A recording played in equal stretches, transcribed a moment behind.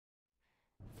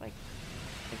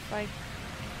If I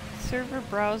server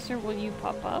browser, will you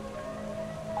pop up?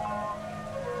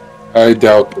 I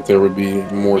doubt that there would be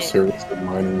more service than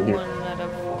mine in here. 1 out of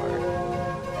 4.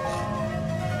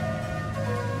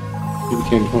 You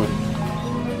can't join.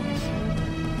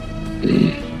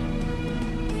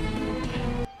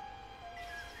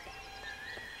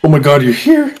 Oh my god, you're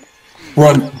here!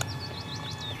 Run!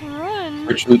 Run!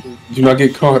 Actually, do not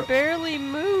get caught. Barely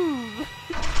move!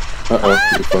 Uh-oh,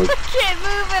 you're fucked. I can't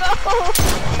move at all!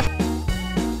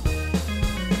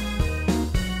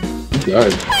 You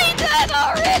died. I died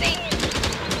already!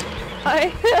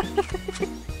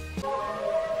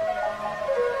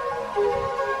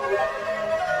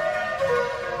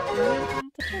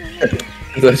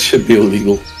 That should be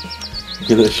illegal.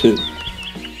 Look at that shit.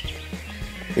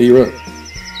 Hey, you're up.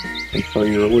 I'm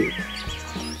telling you away.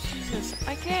 Jesus,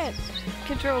 I can't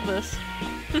control this.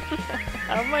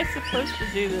 How am I supposed to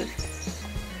do this?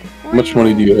 How much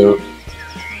money do you have?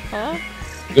 Huh?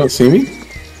 You don't see me?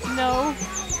 No.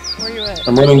 Where you at?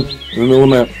 I'm running in the middle of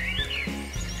the map.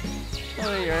 Oh,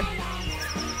 there you are.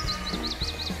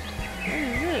 What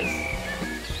is this?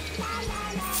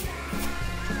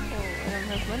 Oh, I don't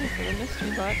have money for the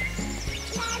mystery box.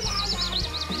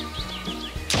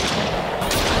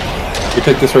 You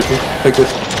take this, Rachel. Take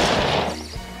this.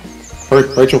 Hurry,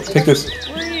 Rachel, take this.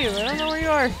 Where are you? I don't know where you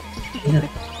are.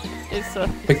 It's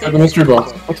Take that in the mystery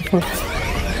box. What the fuck?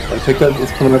 Take that,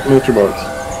 it's coming out the mystery box.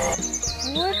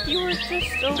 What? You were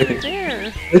just over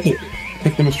there. Take it.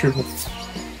 Take the mystery box.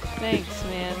 Thanks,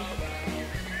 man.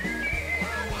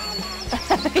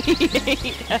 I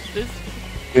hate this. This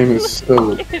game is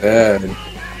so bad.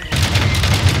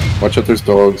 Watch out, there's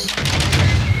dogs.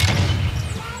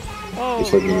 Oh,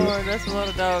 Just like Lord, that's a lot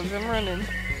of dogs. I'm running.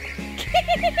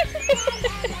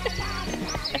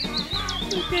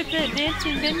 Look at that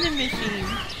dancing vending machine.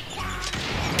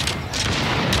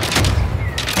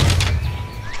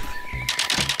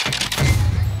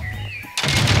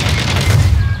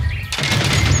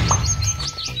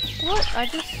 What? I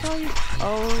just saw you.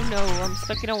 Oh no, I'm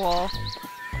stuck in a wall.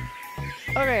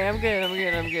 Okay, I'm good.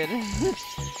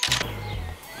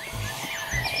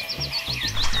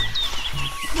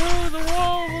 No, the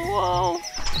wall!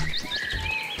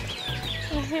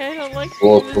 Okay, I don't like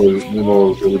The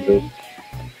wall is really big.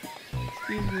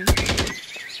 Excuse me.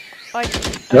 I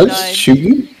Did I just died. shoot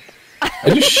you? I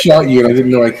just shot you and I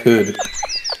didn't know I could.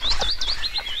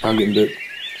 I'm getting bit.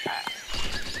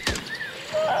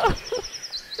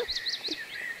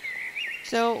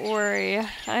 Don't worry, I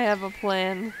have a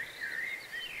plan.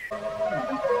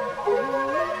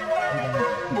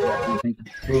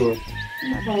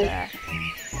 I'm back.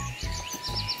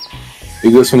 Do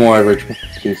this one live, Rachel.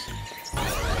 Please.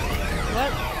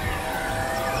 What?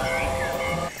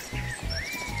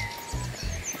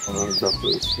 I'm gonna drop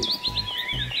this.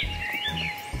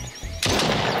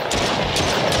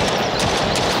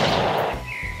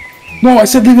 No, I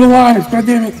said leave it alive! God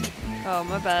damn it! Oh,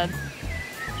 my bad.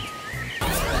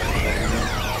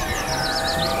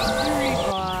 Mystery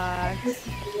box.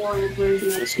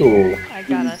 Let's go. I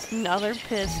got us another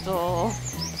pistol.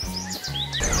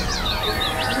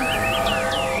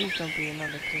 Please don't be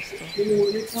another pistol.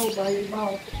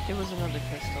 It was another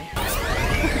pistol.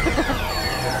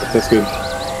 That's good.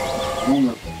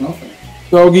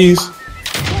 Doggies!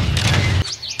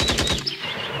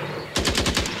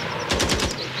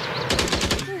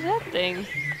 What is that thing?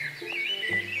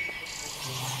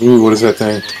 Ooh, what is that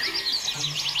thing?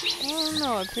 I don't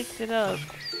know, I picked it up.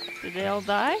 Did they all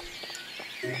die?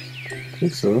 I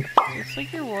think so. Looks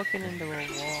like you're walking into a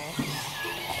wall.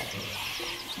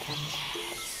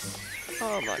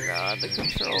 Oh my god, the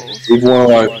controls. Leave one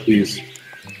alive, please.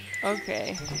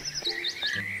 Okay.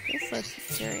 This lets you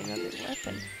carry another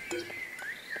weapon.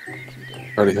 I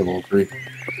already have all three.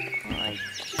 I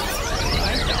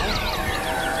don't.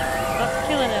 Stop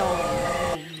killing all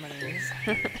monies.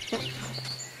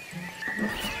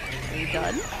 Are you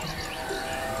done?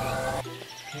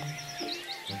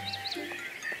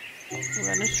 I'm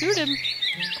gonna shoot him.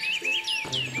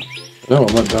 No,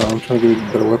 I'm not done. I'm trying to get a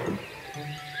better weapon.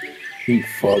 You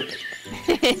fuck.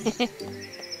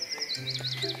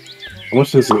 How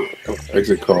much does the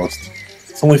exit cost?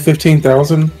 It's only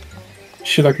 15,000?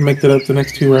 Shit, I can make that up the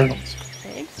next 2 rounds.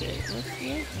 Exit? What's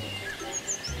the exit?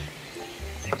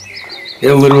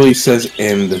 It literally says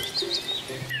end.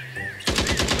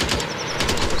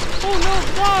 Oh no,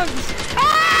 dogs!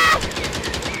 Ah!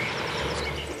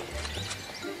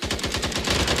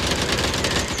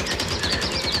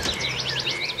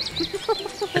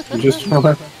 Just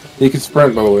you can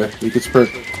sprint, by the way. You can sprint.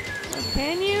 Oh,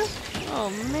 can you? Oh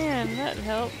man, that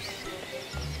helps.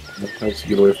 That helps you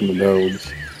get away from the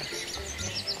nodes.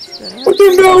 Put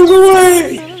them dogs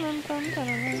away!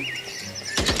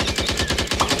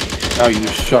 Oh, you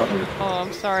shot me. Oh,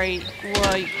 I'm sorry.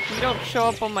 Well, you don't show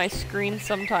up on my screen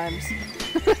sometimes.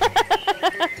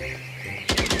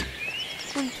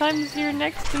 Sometimes you're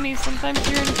next to me, sometimes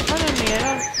you're in front of me.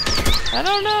 I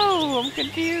don't know. I'm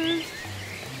confused.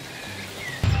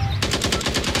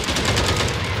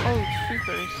 Oh,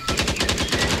 troopers.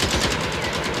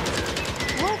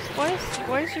 What?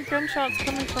 Why is your gunshots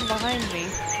coming from behind me?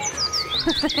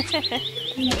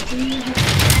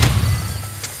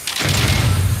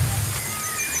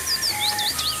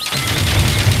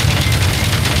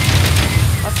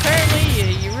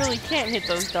 Apparently, you really can't hit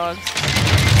those dogs.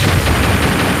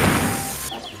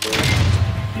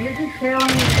 You're just barely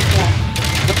in the back.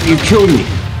 You killed me.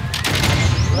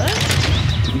 What?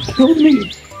 You killed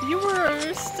me. You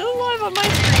were still alive on my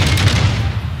screen.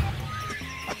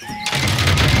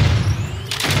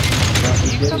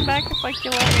 You come back if I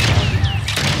kill everyone.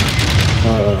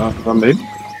 Maybe.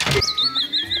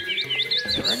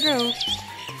 There I go.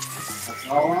 That's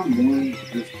all I'm doing.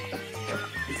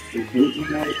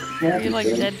 You're like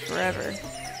dead forever.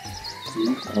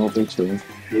 I don't think so.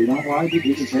 You don't like it,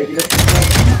 you can take it up.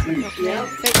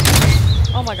 Okay.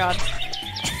 Oh my god.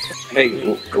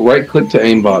 Hey, right click to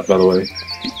aimbot, by the way.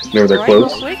 Remember they're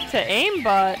close? Click to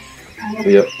aimbot.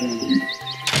 Yep.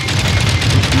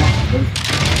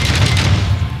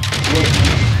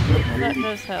 That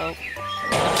does help.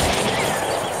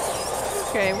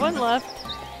 Okay, one left.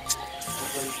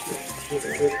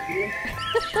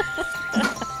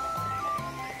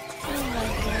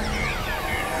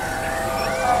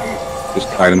 Just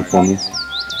hide him for me.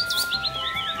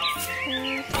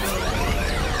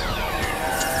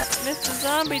 Mr.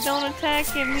 Zombie, don't attack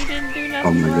him. He didn't do nothing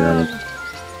Oh my wrong. god.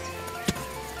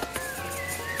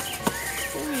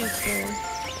 Seriously.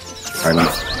 Hide him.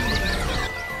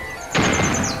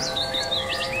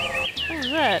 What was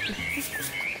that?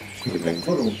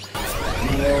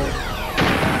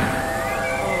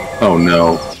 Oh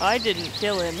no. I didn't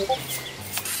kill him.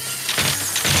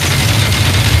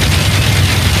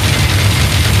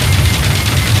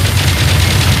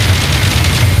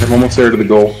 I'm almost there to the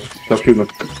goal. Stop shooting.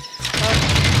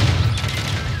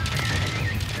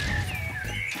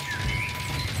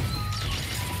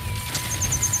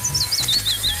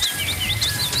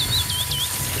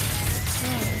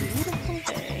 Beautiful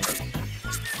day.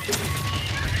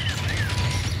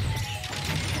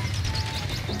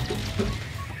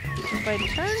 If I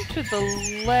turn to the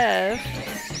left,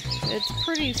 it's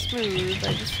pretty smooth.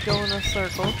 I just go in a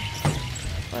circle.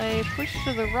 If I push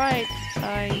to the right,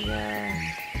 I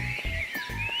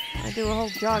do a whole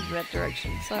jog that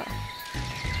direction, so...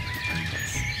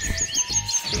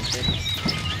 Stupid.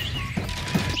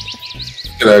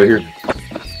 Get out of here.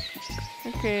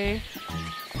 Okay.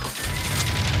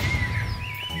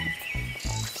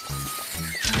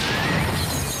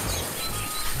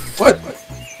 What?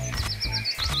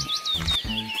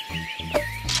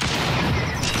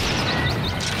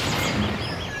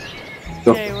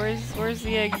 Okay, where's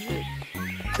the exit?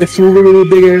 It's a really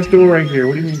big ass door right here.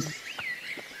 What do you mean?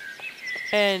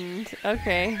 And,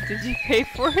 okay, did you pay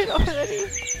for it already?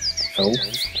 No.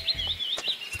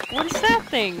 What is that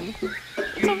thing?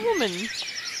 It's a woman.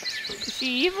 Is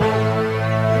she evil?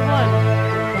 What?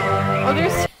 Oh,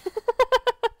 there's...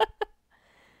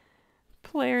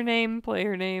 Player name.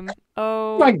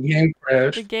 Oh, My game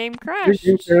crashed. the game Your crashed.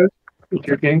 game crashed?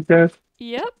 Your game crashed?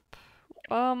 Yep.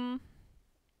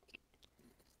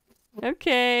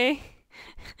 Okay.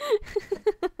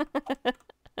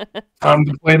 Time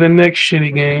to play the next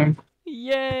shitty game.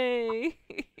 Yay.